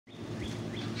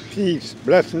Peace,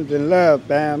 blessings, and love,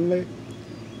 family.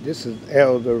 This is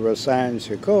Elder Rasan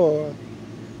Shakur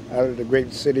out of the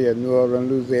great city of New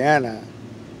Orleans, Louisiana,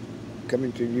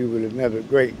 coming to you with another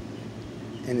great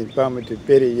and informative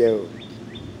video.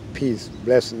 Peace,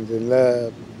 blessings, and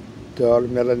love to all the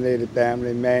melanated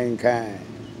family, mankind.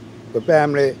 But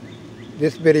family,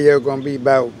 this video is going to be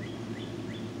about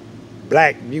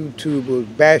black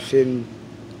YouTubers bashing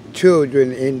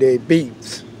children in their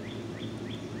beats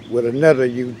with another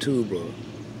YouTuber.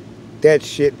 That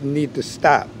shit need to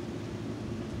stop.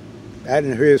 I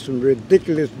done heard some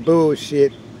ridiculous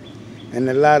bullshit and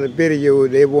a lot of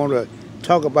videos they want to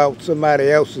talk about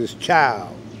somebody else's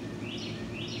child.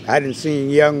 I done seen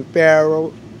Young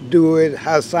Pharaoh do it,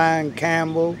 Hassan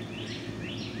Campbell,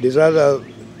 this other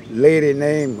lady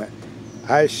named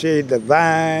Aisha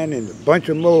Divine, and a bunch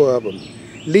of more of them.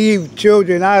 Leave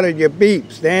children out of your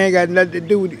beeps. They ain't got nothing to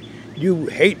do with you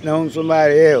hating on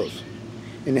somebody else.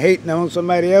 And hating on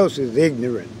somebody else is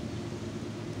ignorant.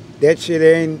 That shit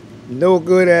ain't no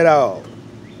good at all.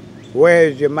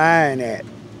 Where's your mind at?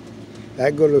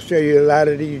 I'm going to show you a lot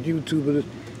of these YouTubers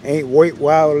ain't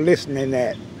worthwhile listening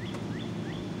at.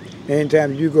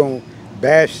 Anytime you going to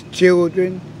bash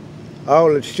children,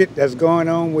 all the shit that's going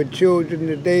on with children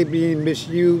today being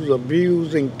misused,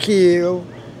 abused, and killed,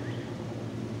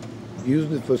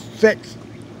 using it for sex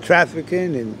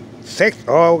trafficking and sex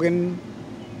organ.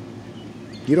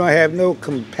 You don't have no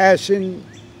compassion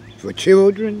for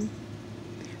children.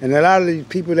 And a lot of these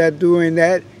people that doing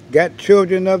that got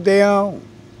children of their own.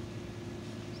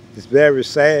 It's very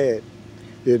sad,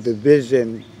 the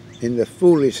division and the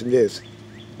foolishness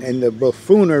and the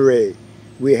buffoonery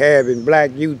we have in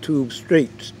black YouTube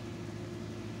streets,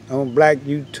 on black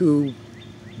YouTube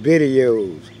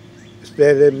videos.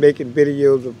 Instead of making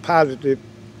videos of positive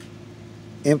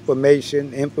information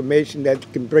that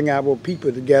can bring our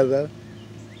people together,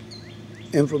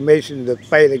 information to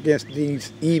fight against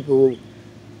these evil,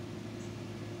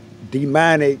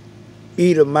 demonic,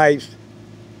 Edomites,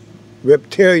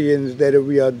 reptilians that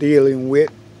we are dealing with.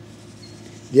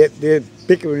 Yet they're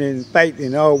bickering and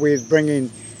fighting, always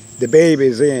bringing the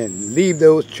babies in. Leave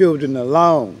those children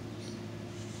alone.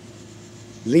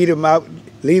 Leave them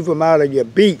out of your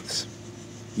beats,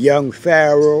 Young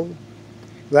Pharaoh.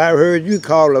 I heard you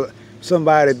call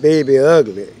somebody baby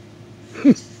ugly.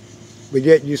 But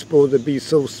yet you're supposed to be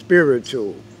so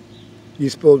spiritual. You're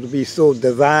supposed to be so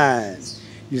divine.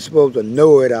 You're supposed to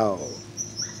know it all.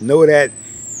 Know that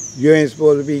you ain't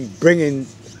supposed to be bringing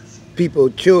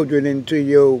children into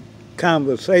your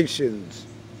conversations.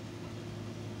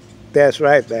 That's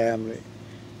right, family.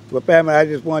 Well, family, I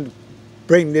just wanted to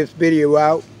bring this video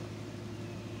out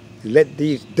and let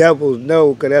these devils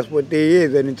know, because that's what they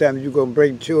is. Anytime you're going to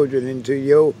bring children into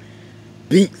your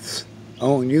beats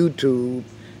on YouTube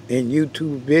and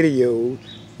YouTube videos,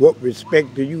 what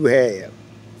respect do you have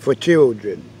for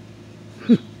children?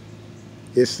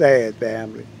 It's sad,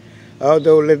 family.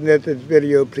 Although listening to this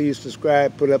video, please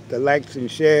subscribe, put up the likes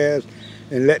and shares,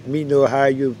 and let me know how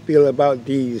you feel about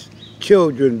these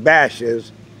children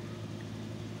bashers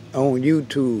on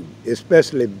YouTube,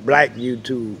 especially black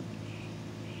YouTube.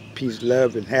 Peace,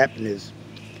 love, and happiness.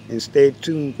 And stay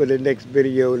tuned for the next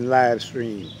video and live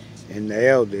stream. And the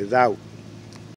Elder is out.